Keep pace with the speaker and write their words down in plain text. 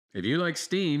If you like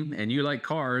steam and you like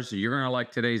cars, you're going to like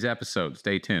today's episode.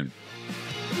 Stay tuned.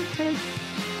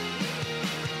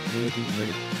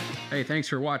 Hey, thanks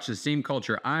for watching Steam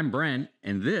Culture. I'm Brent,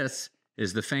 and this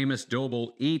is the famous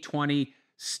Doble E20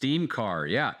 steam car.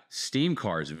 Yeah, steam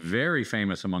cars, very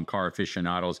famous among car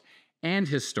aficionados and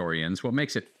historians. What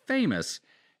makes it famous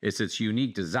is its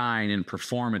unique design and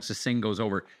performance. This thing goes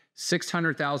over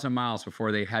 600,000 miles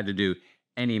before they had to do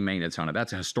any maintenance on it.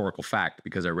 That's a historical fact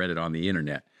because I read it on the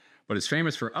internet. But it's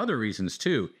famous for other reasons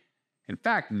too. In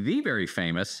fact, the very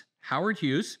famous Howard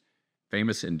Hughes,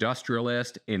 famous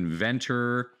industrialist,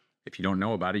 inventor. If you don't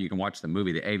know about it, you can watch the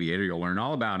movie The Aviator. You'll learn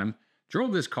all about him.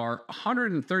 Drove this car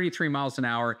 133 miles an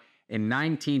hour in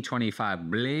 1925,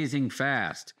 blazing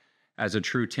fast. As a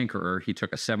true tinkerer, he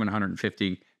took a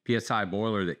 750 PSI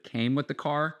boiler that came with the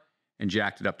car and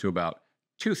jacked it up to about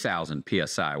 2,000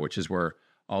 PSI, which is where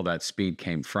all that speed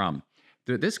came from.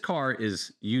 This car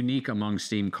is unique among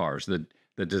steam cars.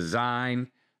 The design,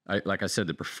 like I said,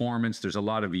 the performance, there's a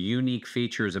lot of unique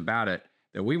features about it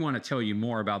that we want to tell you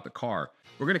more about the car.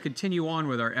 We're going to continue on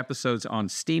with our episodes on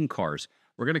steam cars.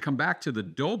 We're going to come back to the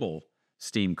Doble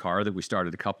steam car that we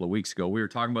started a couple of weeks ago. We were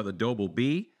talking about the Doble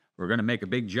B. We're going to make a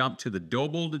big jump to the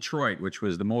Doble Detroit, which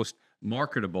was the most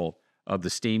marketable of the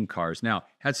steam cars. Now,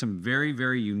 had some very,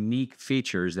 very unique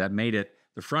features that made it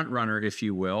the front runner, if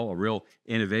you will, a real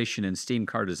innovation in steam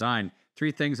car design.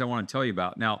 Three things I want to tell you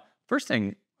about. Now, first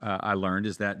thing I learned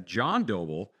is that John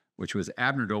Doble, which was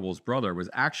Abner Doble's brother, was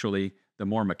actually the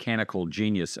more mechanical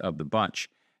genius of the bunch.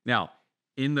 Now,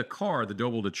 in the car, the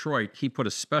Doble Detroit, he put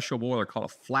a special boiler called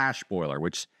a flash boiler,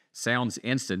 which sounds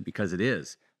instant because it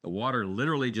is. The water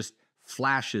literally just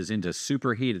flashes into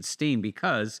superheated steam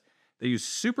because they use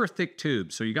super thick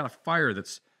tubes. So you got a fire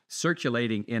that's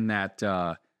circulating in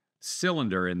that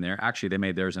cylinder in there. Actually, they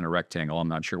made theirs in a rectangle. I'm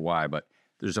not sure why, but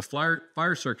there's a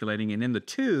fire circulating, and in the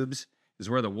tubes is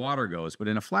where the water goes. But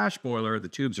in a flash boiler, the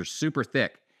tubes are super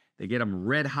thick. They get them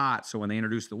red hot, so when they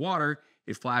introduce the water,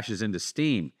 it flashes into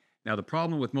steam. Now, the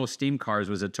problem with most steam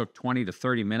cars was it took 20 to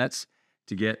 30 minutes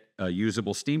to get a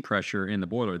usable steam pressure in the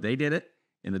boiler. They did it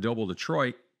in the Doble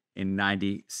Detroit in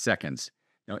 90 seconds.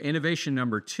 Now, innovation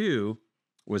number two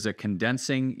was a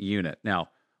condensing unit. Now,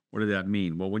 what did that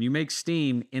mean? Well, when you make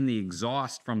steam in the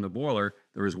exhaust from the boiler,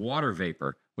 there was water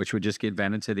vapor, which would just get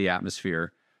vented to the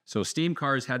atmosphere. So steam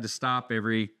cars had to stop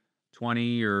every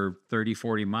 20 or 30,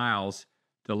 40 miles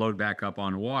to load back up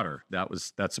on water.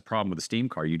 That's the problem with the steam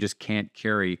car. You just can't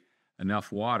carry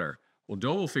enough water. Well,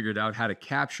 Doble figured out how to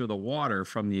capture the water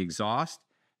from the exhaust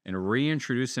and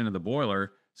reintroduce it into the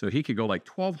boiler so he could go like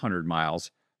 1,200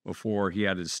 miles before he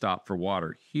had to stop for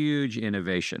water. Huge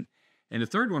innovation. And the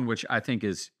third one, which I think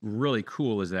is really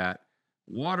cool, is that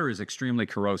water is extremely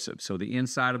corrosive. So the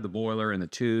inside of the boiler and the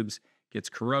tubes gets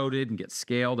corroded and gets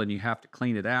scaled, and you have to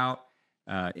clean it out.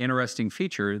 Interesting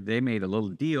feature, they made a little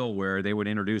deal where they would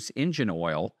introduce engine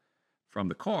oil from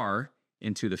the car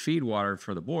into the feed water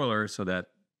for the boiler so that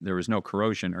there was no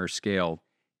corrosion or scale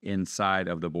inside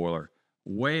of the boiler.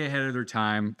 Way ahead of their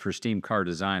time for steam car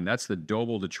design. That's the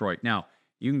Doble Detroit. Now,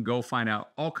 you can go find out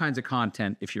all kinds of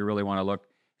content if you really want to look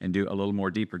and do a little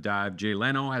more deeper dive. Jay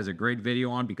Leno has a great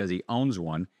video on because he owns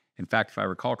one. In fact, if I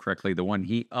recall correctly, the one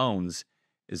he owns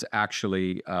is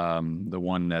actually the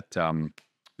one that,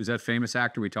 who's that famous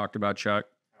actor we talked about, Chuck?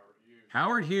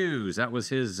 Howard Hughes. That was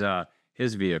his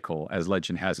vehicle, as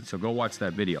legend has it. So go watch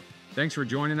that video. Thanks for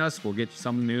joining us. We'll get you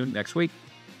something new next week.